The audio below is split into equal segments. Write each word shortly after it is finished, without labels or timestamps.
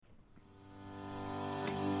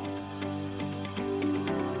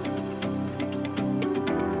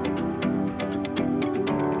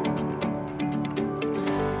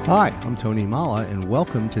Hi, I'm Tony Mala, and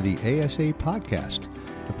welcome to the ASA Podcast,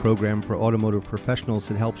 the program for automotive professionals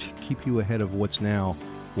that helps keep you ahead of what's now,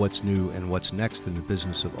 what's new, and what's next in the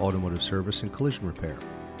business of automotive service and collision repair.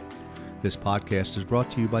 This podcast is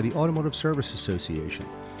brought to you by the Automotive Service Association,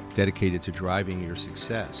 dedicated to driving your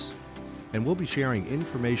success. And we'll be sharing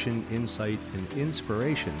information, insight, and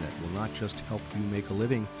inspiration that will not just help you make a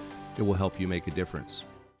living, it will help you make a difference.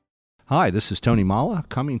 Hi, this is Tony Mala,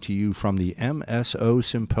 coming to you from the MSO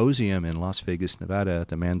Symposium in Las Vegas, Nevada at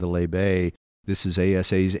the Mandalay Bay. This is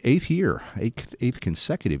ASA's eighth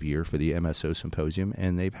consecutive year for the MSO Symposium,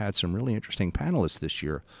 and they've had some really interesting panelists this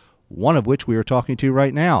year, one of which we are talking to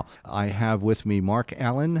right now. I have with me Mark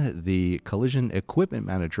Allen, the Collision Equipment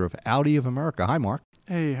Manager of Audi of America. Hi, Mark.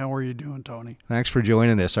 Hey, how are you doing, Tony? Thanks for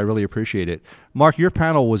joining us. I really appreciate it. Mark, your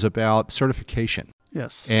panel was about certification.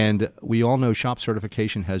 Yes. And we all know shop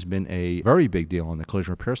certification has been a very big deal on the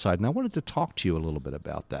collision repair side, and I wanted to talk to you a little bit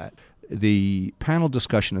about that. The panel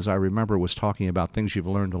discussion, as I remember, was talking about things you've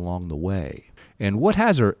learned along the way. And what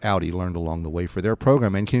has Audi learned along the way for their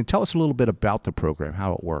program? And can you tell us a little bit about the program,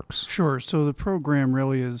 how it works? Sure. So the program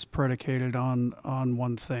really is predicated on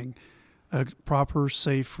one thing, a proper,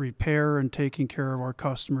 safe repair and taking care of our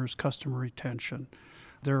customers' customer retention.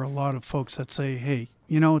 There are a lot of folks that say, hey,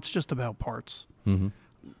 it's just about parts. Mm-hmm.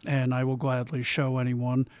 And I will gladly show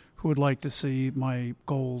anyone who would like to see my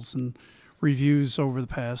goals and reviews over the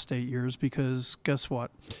past 8 years, because guess what?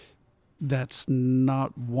 That's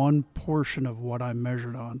not one portion of what I'm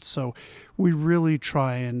measured on. So we really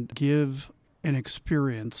try and give an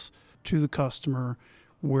experience to the customer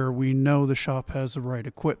where we know the shop has the right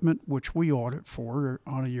equipment, which we audit for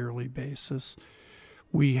on a yearly basis.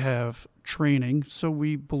 We have training, so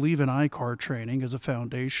we believe in ICAR training as a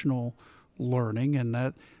foundational learning, and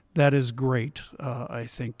that is great. I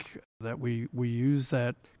think that we use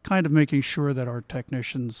that, kind of making sure that our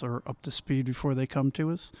technicians are up to speed before they come to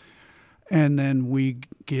us. And then we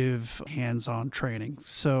give hands-on training.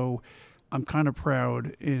 So I'm kind of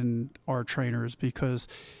proud in our trainers because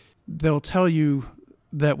they'll tell you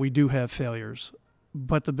that we do have failures,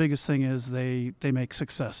 but the biggest thing is they make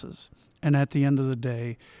successes. And at the end of the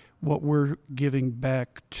day, what we're giving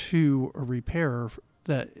back to a repairer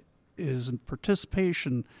that is in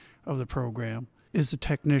participation of the program is a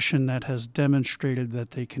technician that has demonstrated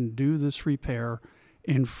that they can do this repair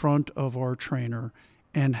in front of our trainer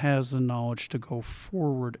and has the knowledge to go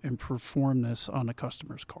forward and perform this on a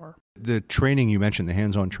customer's car. The training you mentioned, the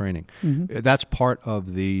hands-on training, that's part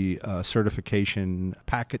of the certification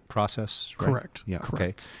packet process, right? Correct. Yeah. Correct.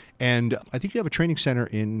 Okay. And I think you have a training center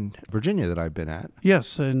in Virginia that I've been at.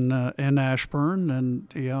 Yes, in Ashburn,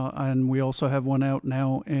 and we also have one out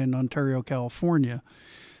now in Ontario, California.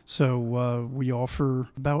 So we offer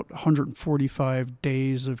about 145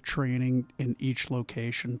 days of training in each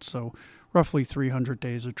location, so roughly 300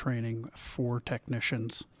 days of training for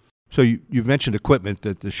technicians. So you've mentioned equipment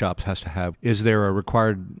that the shop has to have. Is there a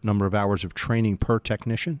required number of hours of training per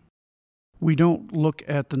technician? We don't look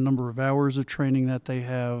at the number of hours of training that they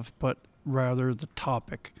have, but rather the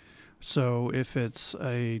topic. So if it's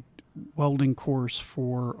a welding course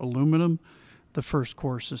for aluminum, the first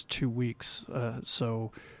course is 2 weeks.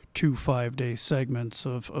 So 2 5-day segments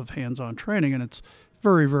of hands-on training, and it's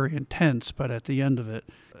very, very intense. But at the end of it,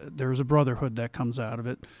 there's a brotherhood that comes out of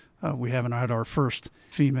it. We haven't had our first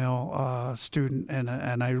female student, and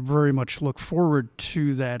I very much look forward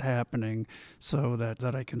to that happening, so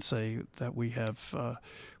that I can say that we have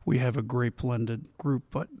a great blended group.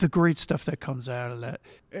 But the great stuff that comes out of that,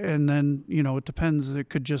 and then it depends. It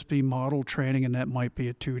could just be model training, and that might be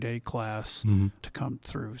a 2-day class to come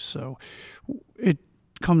through. So it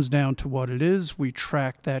comes down to what it is. We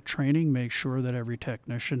track that training, make sure that every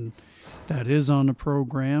technician that is on the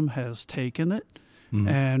program has taken it. Mm-hmm.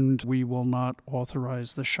 And we will not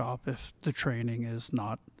authorize the shop if the training is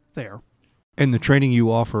not there. And the training you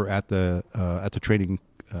offer at the training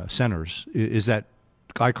centers, is that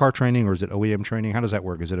ICAR training or is it OEM training? How does that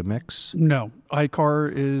work? Is it a mix? No.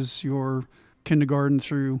 ICAR is your kindergarten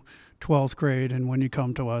through 12th grade, and when you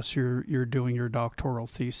come to us, you're doing your doctoral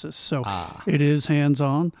thesis. So It is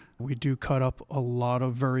hands-on. We do cut up a lot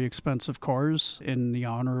of very expensive cars in the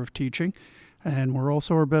honor of teaching. And we're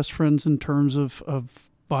also our best friends in terms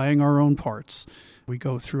of buying our own parts. We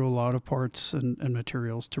go through a lot of parts and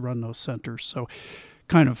materials to run those centers. So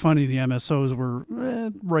kind of funny, the MSOs were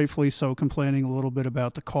rightfully so complaining a little bit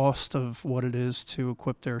about the cost of what it is to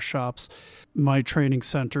equip their shops. My training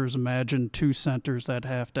centers, imagine 2 centers that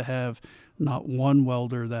have to have not one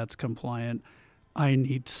welder that's compliant. I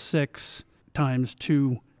need 6 times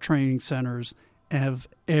 2 training centers, have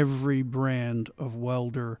every brand of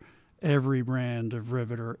welder every brand of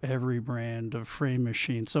riveter, every brand of frame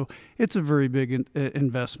machine. So it's a very big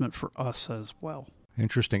investment for us as well.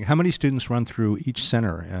 Interesting. How many students run through each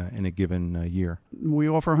center in a given year? We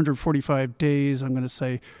offer 145 days. I'm going to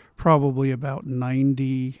say probably about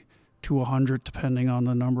 90 to 100, depending on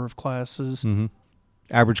the number of classes. Mm-hmm.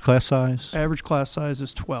 Average class size? Average class size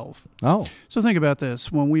is 12. Oh. So think about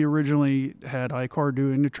this. When we originally had ICAR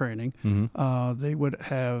doing the training, Mm-hmm. they would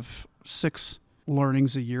have 6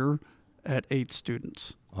 learnings a year at 8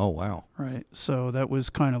 students. Oh, wow. Right. So that was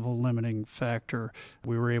kind of a limiting factor.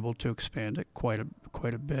 We were able to expand it quite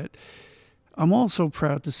a bit. I'm also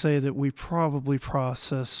proud to say that we probably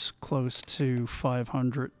process close to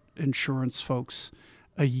 500 insurance folks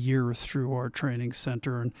a year through our training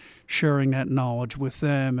center, and sharing that knowledge with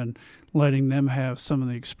them and letting them have some of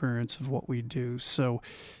the experience of what we do. So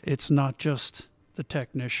it's not just the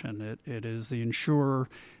technician, it is the insurer,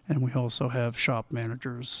 and we also have shop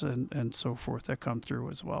managers and so forth that come through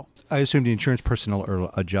as well. I assume the insurance personnel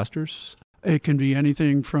are adjusters? It can be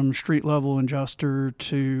anything from street level adjuster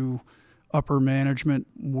to upper management.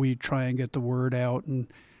 We try and get the word out, and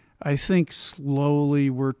I think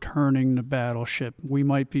slowly we're turning the battleship. We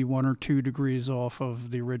might be 1 or 2 degrees off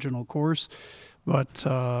of the original course, but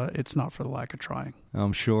it's not for the lack of trying.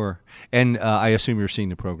 I'm sure. And I assume you're seeing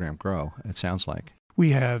the program grow, it sounds like.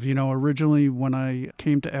 We have. Originally when I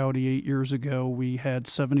came to Audi 8 years ago, we had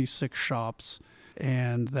 76 shops,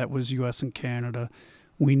 and that was U.S. and Canada.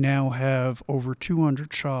 We now have over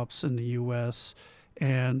 200 shops in the U.S.,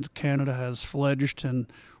 and Canada has fledged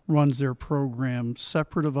and runs their program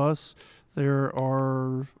separate of us. There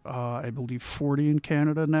are, I believe, 40 in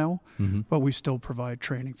Canada now, Mm-hmm. but we still provide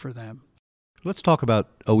training for them. Let's talk about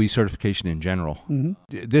OE certification in general.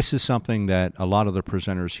 Mm-hmm. This is something that a lot of the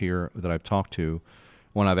presenters here that I've talked to,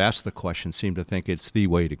 when I've asked the question, seem to think it's the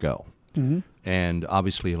way to go. Mm-hmm. And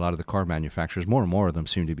obviously, a lot of the car manufacturers, more and more of them,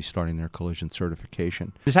 seem to be starting their collision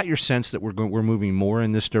certification. Is that your sense that we're moving more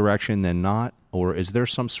in this direction than not, or is there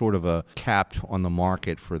some sort of a cap on the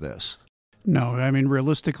market for this? No, I mean,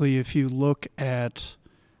 realistically, if you look at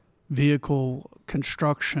vehicle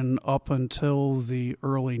construction up until the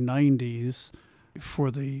early 90s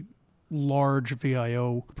for the large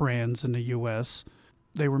VIO brands in the U.S.,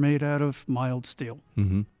 they were made out of mild steel.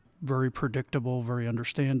 Mm-hmm. Very predictable, very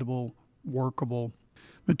understandable, workable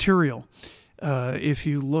material. If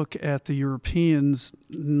you look at the Europeans,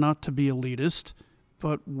 not to be elitist,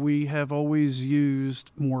 but we have always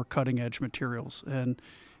used more cutting-edge materials. And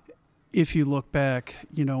if you look back,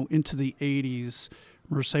 into the 80s,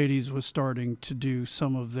 Mercedes was starting to do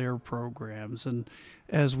some of their programs. And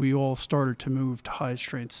as we all started to move to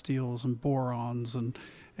high-strength steels and borons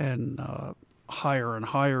and higher and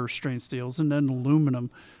higher strength steels, and then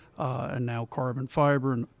aluminum, and now carbon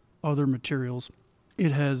fiber and other materials,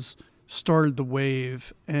 it has started the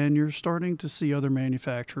wave, and you're starting to see other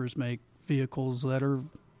manufacturers make vehicles that are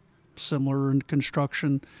similar in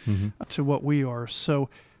construction Mm-hmm. to what we are. So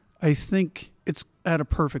I think it's at a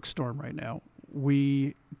perfect storm right now.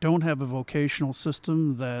 We don't have a vocational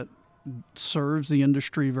system that serves the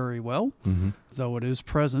industry very well. Mm-hmm. Though it is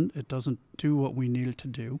present, it doesn't do what we need it to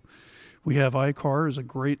do. We have ICAR as a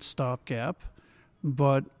great stopgap,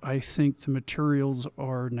 but I think the materials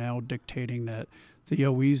are now dictating that the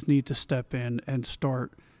OEs need to step in and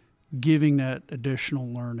start giving that additional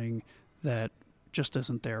learning that just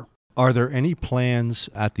isn't there. Are there any plans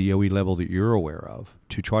at the OE level that you're aware of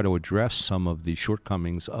to try to address some of the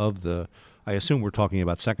shortcomings of I assume we're talking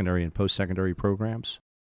about secondary and post-secondary programs?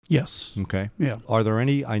 Yes. Okay. Yeah. Are there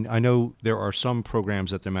any, I know there are some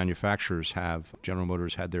programs that the manufacturers have. General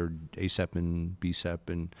Motors had their ASEP and BSEP,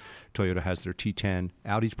 and Toyota has their T10.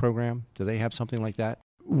 Audi's program, do they have something like that?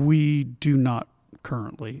 We do not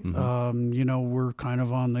currently. Mm-hmm. We're kind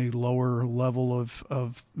of on the lower level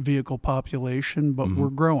of vehicle population, but Mm-hmm. we're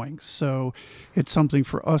growing. So it's something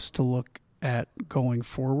for us to look at going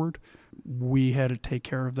forward. We had to take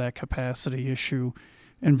care of that capacity issue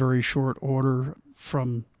in very short order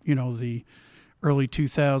from, the early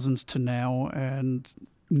 2000s to now, and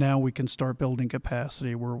now we can start building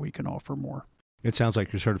capacity where we can offer more. It sounds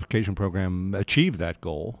like your certification program achieved that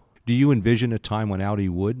goal. Do you envision a time when Audi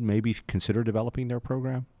would maybe consider developing their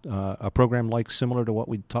program, a program like similar to what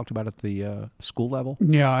we talked about at the school level?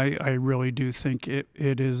 Yeah, I really do think it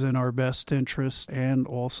is in our best interest, and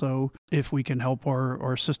also if we can help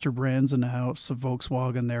our sister brands in the house of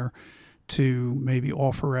Volkswagen there to maybe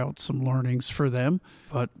offer out some learnings for them.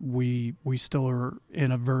 But we still are in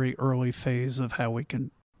a very early phase of how we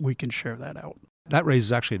can share that out. That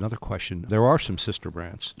raises actually another question. There are some sister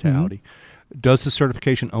brands to Audi. Does the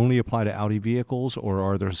certification only apply to Audi vehicles, or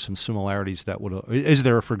are there some similarities that would... Is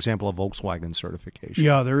there, for example, a Volkswagen certification?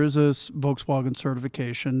 Yeah, there is a Volkswagen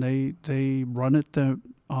certification. They run it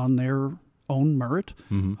on their own merit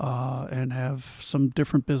and have some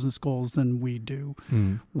different business goals than we do.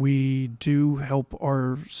 We do help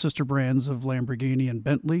our sister brands of Lamborghini and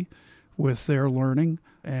Bentley with their learning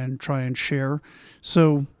and try and share.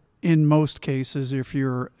 So in most cases, if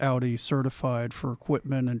you're Audi certified for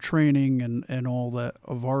equipment and training and all that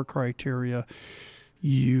of our criteria,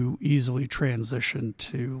 you easily transition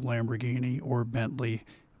to Lamborghini or Bentley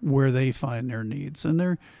where they find their needs.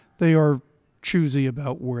 And they are choosy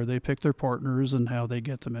about where they pick their partners and how they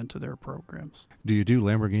get them into their programs. Do you do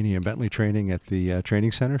Lamborghini and Bentley training at the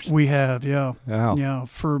training centers? We have, yeah. Wow. Yeah,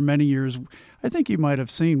 for many years. I think you might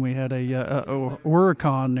have seen we had a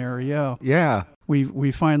Oricon there, yeah. Yeah.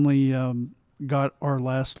 We finally got our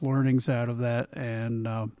last learnings out of that, and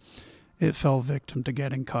it fell victim to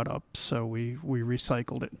getting cut up, so we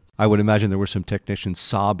recycled it. I would imagine there were some technicians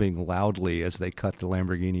sobbing loudly as they cut the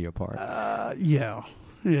Lamborghini apart. Yeah.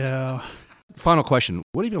 Final question.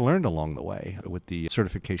 What have you learned along the way with the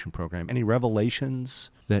certification program? Any revelations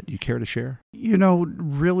that you care to share?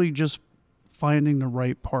 Really just finding the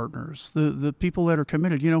right partners, the people that are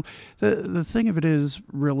committed. The thing of it is,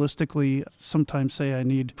 realistically, sometimes say I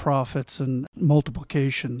need profits and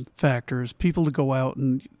multiplication factors, people to go out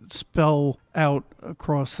and spell out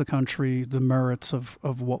across the country the merits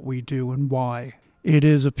of what we do and why. It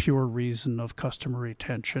is a pure reason of customer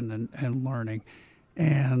retention and learning.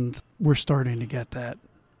 And we're starting to get that,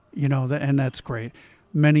 and that's great.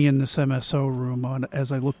 Many in this MSO room,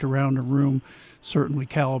 as I looked around the room, certainly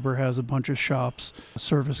Caliber has a bunch of shops,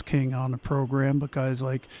 Service King on the program, but guys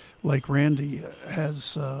like Randy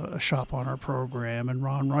has a shop on our program, and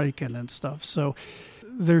Ron Reichen and stuff. So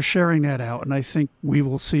they're sharing that out, and I think we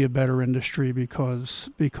will see a better industry because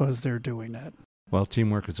they're doing that. Well,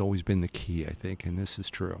 teamwork has always been the key, I think, and this is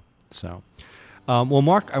true. So... well,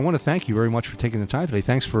 Mark, I want to thank you very much for taking the time today.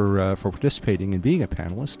 Thanks for participating and being a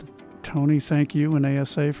panelist. Tony, thank you and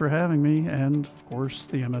ASA for having me, and, of course,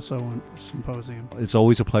 the MSO Symposium. It's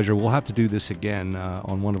always a pleasure. We'll have to do this again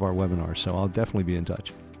on one of our webinars, so I'll definitely be in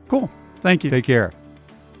touch. Cool. Thank you. Take care.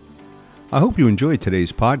 I hope you enjoyed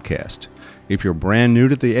today's podcast. If you're brand new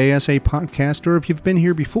to the ASA podcast, or if you've been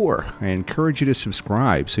here before, I encourage you to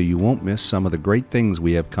subscribe so you won't miss some of the great things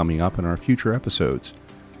we have coming up in our future episodes.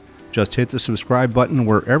 Just hit the subscribe button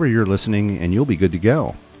wherever you're listening and you'll be good to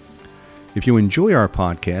go. If you enjoy our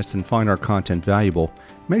podcast and find our content valuable,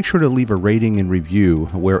 make sure to leave a rating and review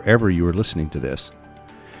wherever you are listening to this.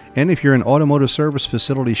 And if you're an automotive service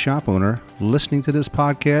facility shop owner listening to this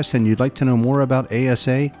podcast and you'd like to know more about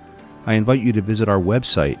ASA, I invite you to visit our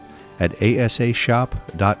website at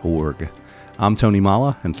asashop.org. I'm Tony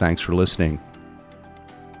Mala, and thanks for listening.